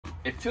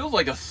It feels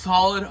like a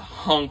solid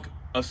hunk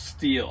of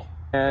steel.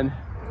 And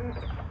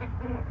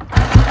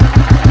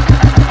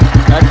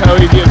that's how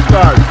easy it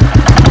starts.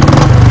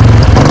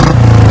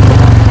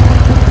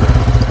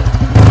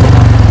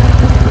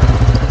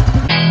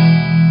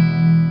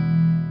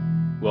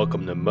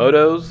 Welcome to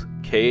Motos,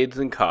 Cades,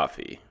 and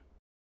Coffee.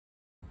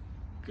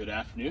 Good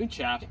afternoon,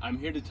 chaps. I'm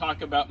here to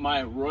talk about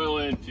my Royal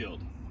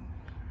Enfield,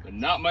 but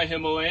not my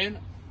Himalayan.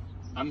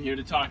 I'm here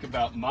to talk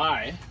about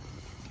my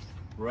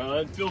Royal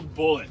Enfield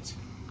Bullet.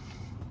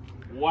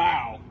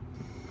 Wow.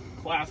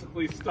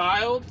 Classically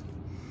styled.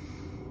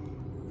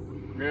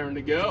 Raring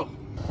to go.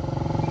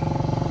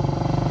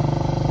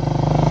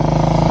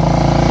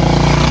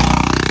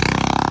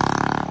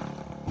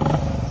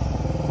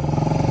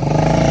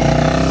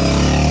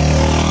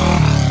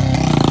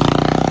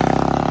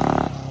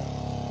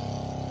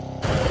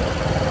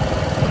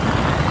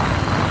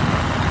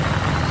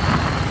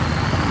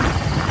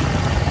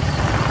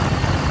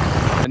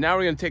 Now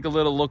we're going to take a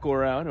little look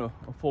around, a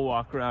full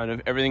walk around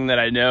of everything that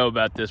I know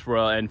about this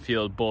Royal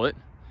Enfield Bullet.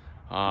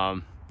 Yeah,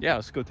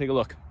 let's go take a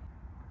look.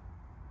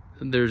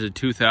 There's a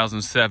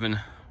 2007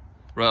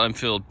 Royal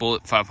Enfield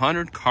Bullet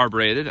 500,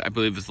 carbureted. I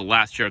believe it's the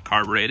last year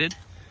carbureted.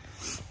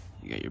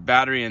 You got your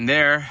battery in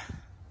there.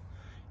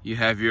 You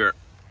have your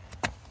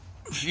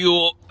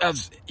fuel.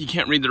 You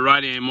can't read the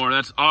writing anymore.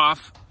 That's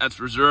off. That's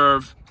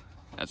reserve.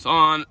 That's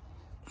on.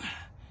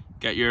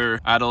 Got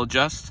your idle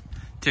adjust,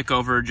 tick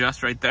over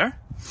adjust right there.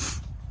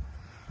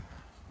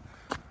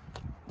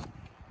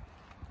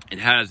 It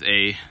has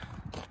a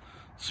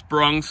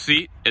sprung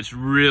seat. It's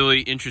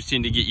really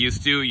interesting to get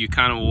used to. You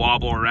kind of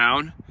wobble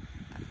around.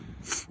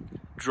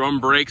 Drum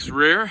brakes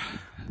rear,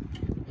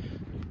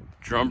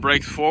 drum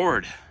brakes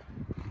forward.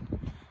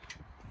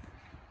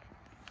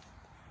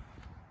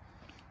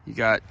 You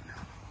got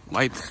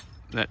lights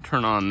that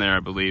turn on there, I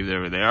believe.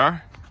 There they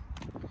are.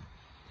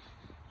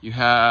 You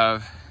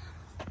have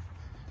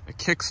a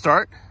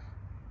kickstart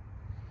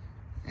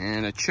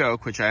and a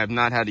choke, which I have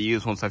not had to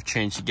use once I've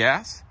changed the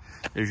gas.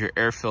 There's your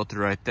air filter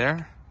right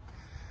there.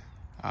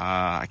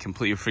 I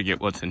completely forget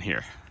what's in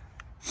here.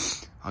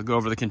 I'll go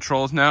over the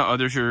controls now. Oh,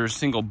 there's your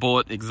single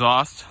bullet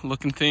exhaust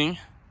looking thing.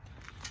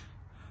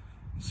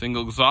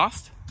 Single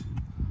exhaust.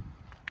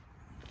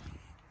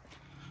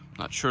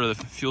 Not sure of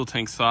the fuel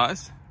tank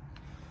size,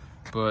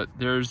 but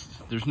there's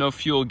no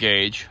fuel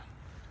gauge.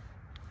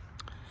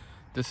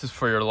 This is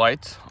for your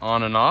lights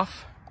on and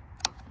off.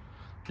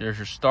 There's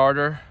your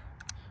starter.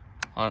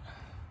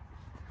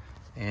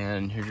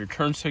 And here's your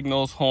turn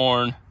signals,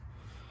 horn.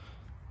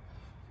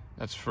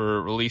 That's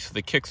for release of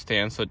the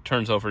kickstand, so it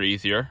turns over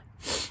easier.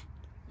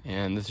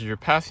 And this is your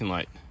passing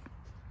light.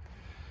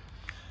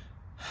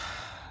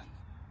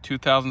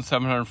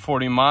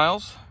 2,740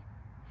 miles.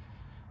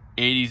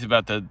 80 is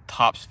about the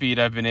top speed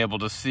I've been able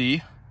to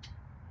see.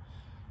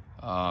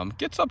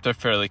 Gets up there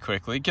fairly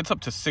quickly. Gets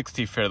up to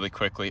 60 fairly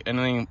quickly.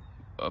 Anything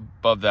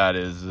above that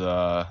is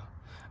a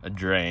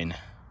drain.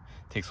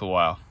 Takes a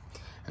while.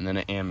 And then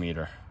an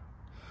ammeter.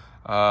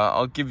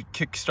 I'll give you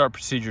kickstart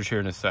procedures here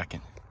in a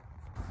second.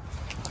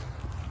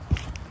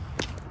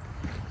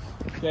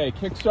 Okay,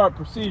 kickstart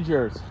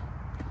procedures.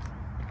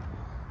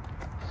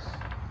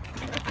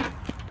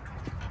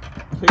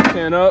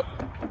 Kickstand up.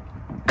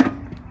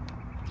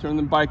 Turn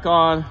the bike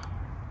on.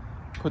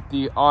 Put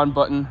the on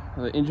button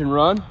of the engine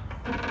run.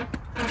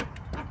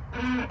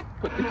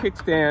 Put the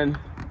kickstand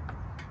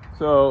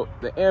so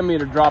the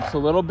ammeter drops a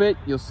little bit.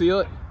 You'll see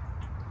it.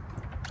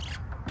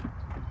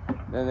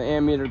 Then the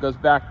ammeter goes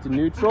back to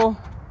neutral.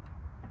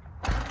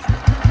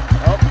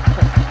 Oh,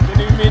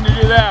 didn't even mean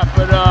to do that,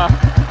 but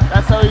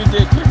that's how easy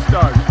it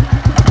kickstarts.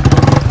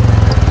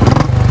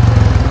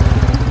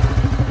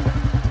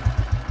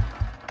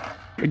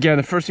 Again,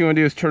 the first thing you want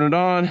to do is turn it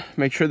on.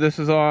 Make sure this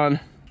is on.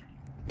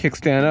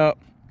 Kickstand up.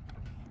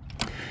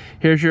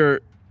 Here's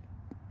your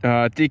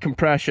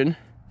decompression.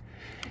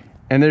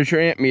 And there's your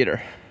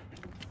ammeter.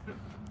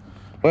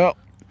 Well,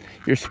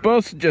 you're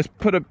supposed to just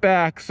put it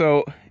back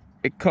so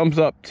it comes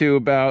up to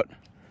about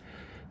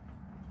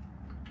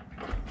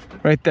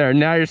right there.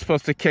 Now you're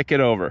supposed to kick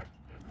it over.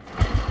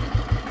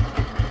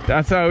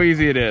 That's how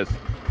easy it is.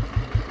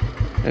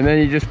 And then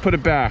you just put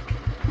it back.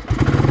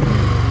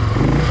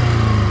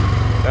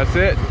 That's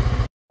it.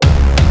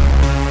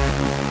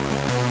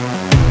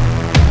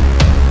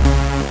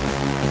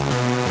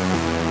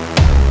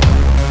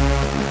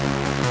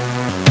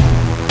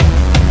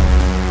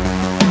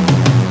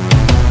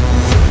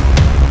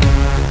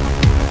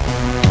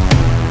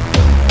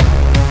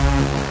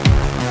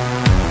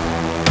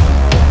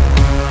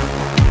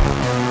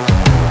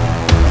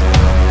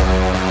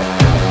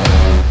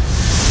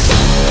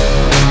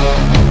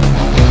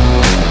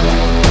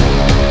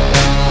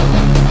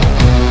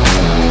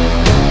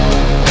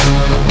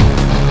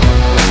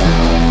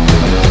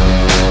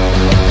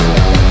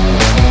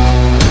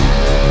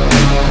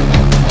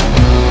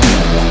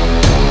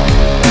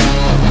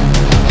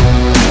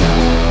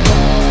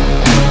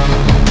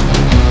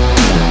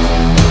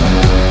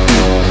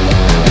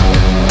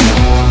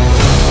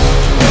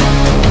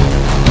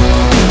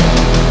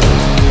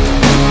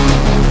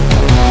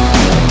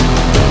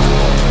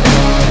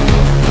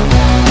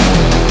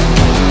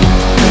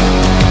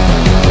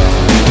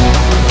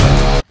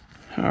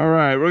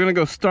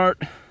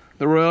 start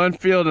the Royal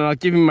Enfield and I'll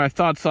give you my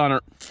thoughts on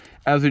it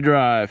as we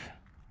drive.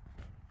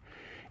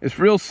 It's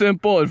real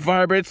simple. It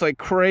vibrates like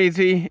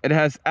crazy. It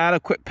has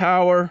adequate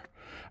power.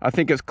 I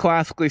think it's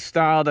classically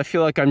styled. I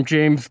feel like I'm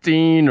James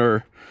Dean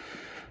or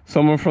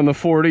someone from the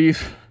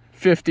 40s,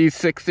 50s,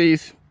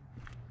 60s.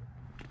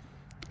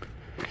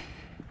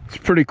 It's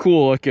pretty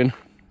cool looking.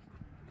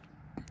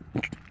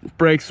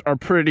 Brakes are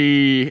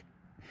pretty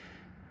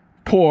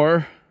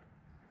poor,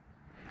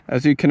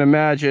 as you can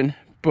imagine,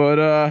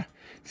 but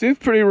seems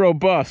pretty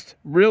robust.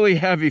 Really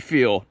heavy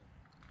feel,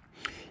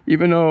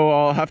 even though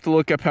I'll have to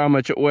look up how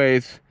much it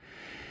weighs.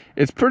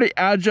 It's pretty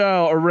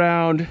agile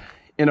around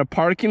in a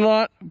parking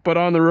lot, but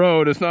on the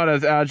road it's not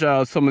as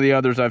agile as some of the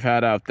others I've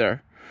had out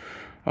there.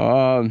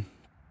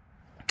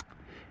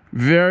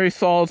 Very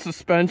solid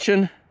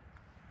suspension.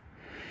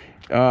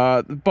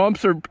 The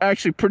bumps are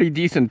actually pretty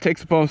decent. It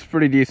takes the bumps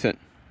pretty decent,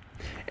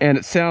 and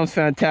it sounds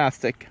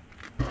fantastic.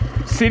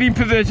 Seating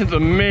position's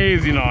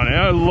amazing on it.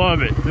 I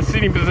love it. The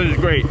seating position is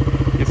great.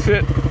 You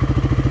sit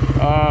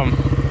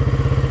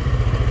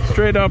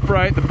straight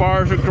upright. The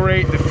bars are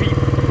great. The feet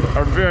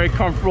are very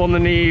comfortable in the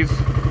knees.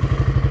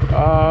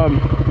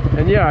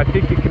 And yeah, I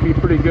think it can be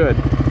pretty good.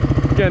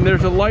 Again,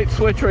 there's a light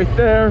switch right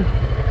there.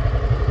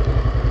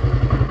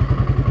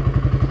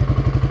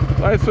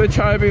 Light switch,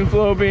 high beams,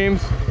 low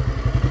beams.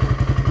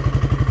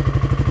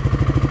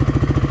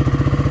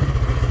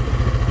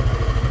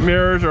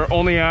 Mirrors are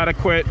only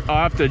adequate.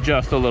 I'll have to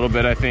adjust a little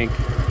bit, I think.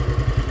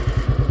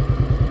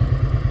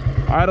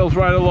 Idles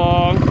right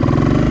along.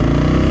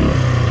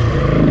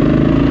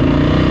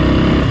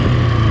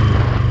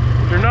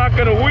 You're not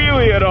going to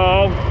wheelie at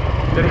all.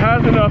 It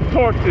has enough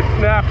torque to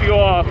snap you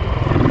off.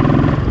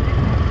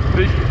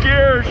 The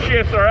gear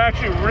shifts are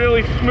actually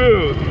really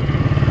smooth.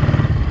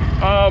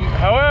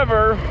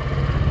 However,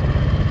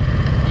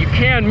 you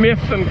can miss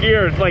some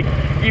gears. Like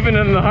even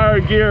in the higher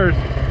gears,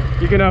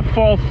 you can have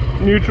false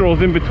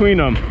neutrals in between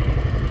them.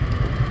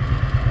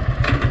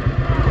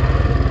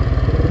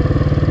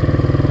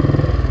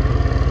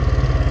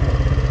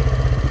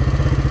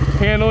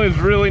 Handling is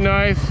really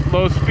nice,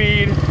 low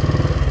speed,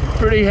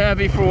 pretty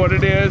heavy for what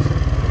it is.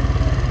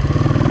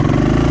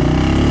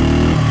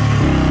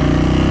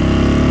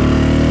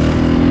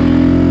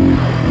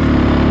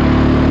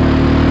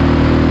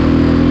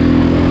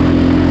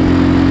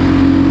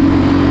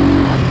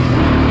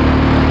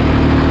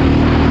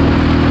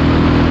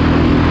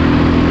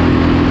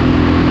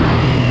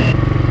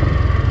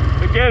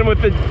 Again,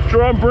 with the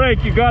drum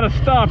brake, you gotta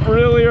stop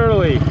really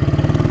early.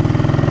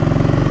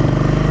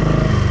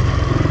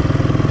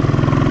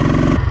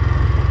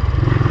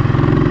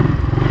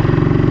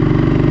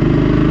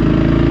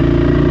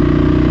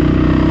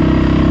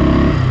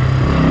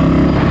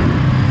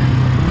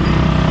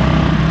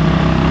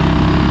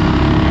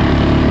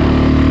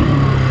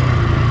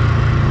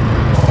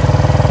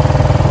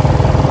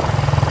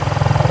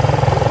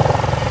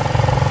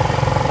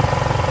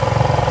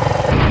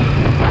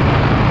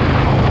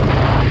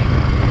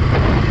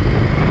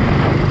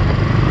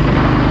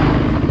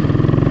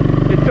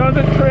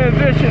 Doesn't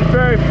transition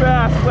very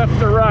fast left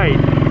to right.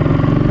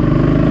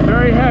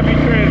 Very heavy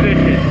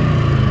transition.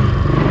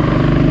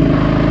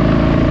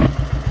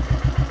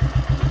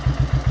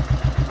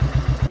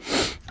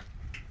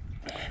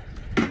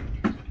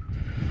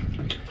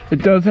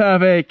 It does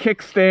have a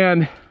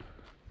kickstand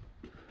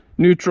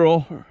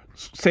neutral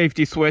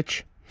safety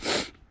switch.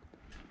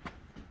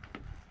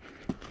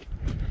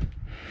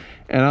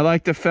 And I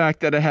like the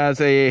fact that it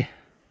has a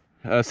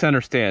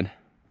center stand.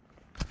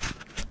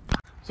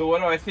 So what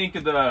do I think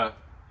of the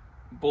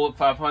Bullitt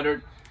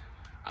 500?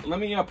 Let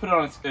me put it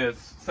on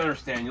its center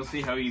stand. You'll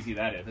see how easy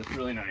that is. It's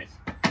really nice.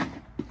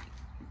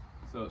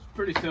 So it's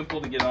pretty simple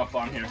to get up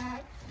on here.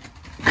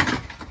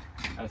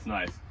 That's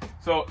nice.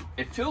 So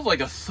it feels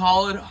like a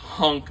solid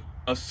hunk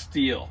of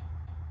steel.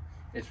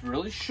 It's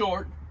really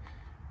short.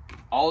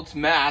 All its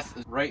mass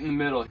is right in the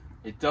middle.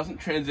 It doesn't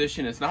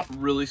transition. It's not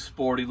really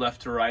sporty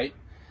left to right.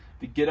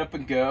 The get up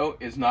and go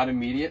is not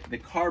immediate. The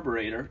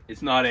carburetor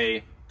is not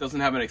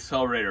doesn't have an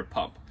accelerator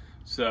pump,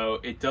 so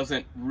it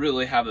doesn't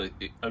really have an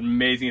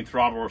amazing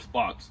throttle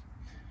response.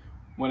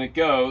 When it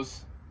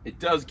goes, it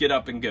does get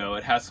up and go.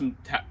 It has some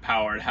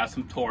power, it has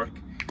some torque,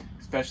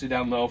 especially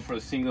down low for a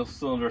single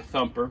cylinder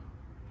thumper,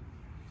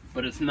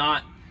 but it's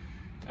not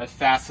as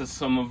fast as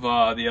some of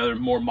the other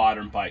more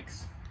modern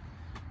bikes.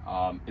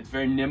 It's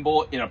very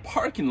nimble in a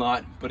parking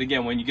lot, but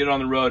again, when you get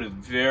on the road, it's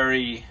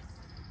very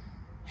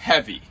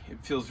heavy. It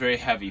feels very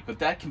heavy, but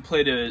that can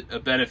play to a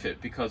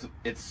benefit because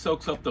it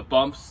soaks up the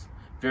bumps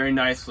very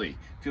nicely.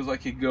 It feels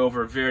like you go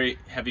over very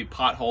heavy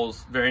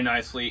potholes very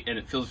nicely, and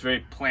it feels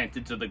very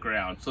planted to the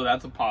ground, so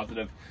that's a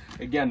positive.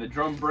 Again, the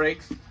drum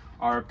brakes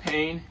are a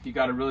pain. You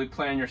got to really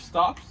plan your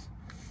stops,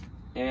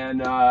 and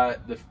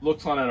the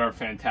looks on it are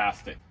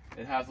fantastic.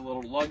 It has a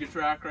little luggage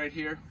rack right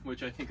here,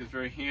 which I think is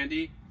very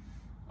handy.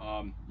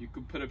 You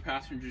could put a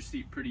passenger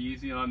seat pretty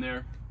easy on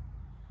there.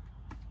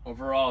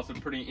 Overall, it's a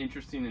pretty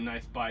interesting and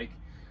nice bike,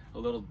 a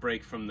little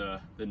break from the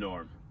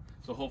norm.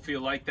 So hopefully you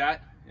like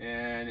that,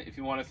 and if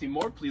you want to see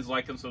more, please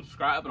like and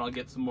subscribe, and I'll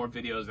get some more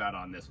videos out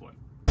on this one.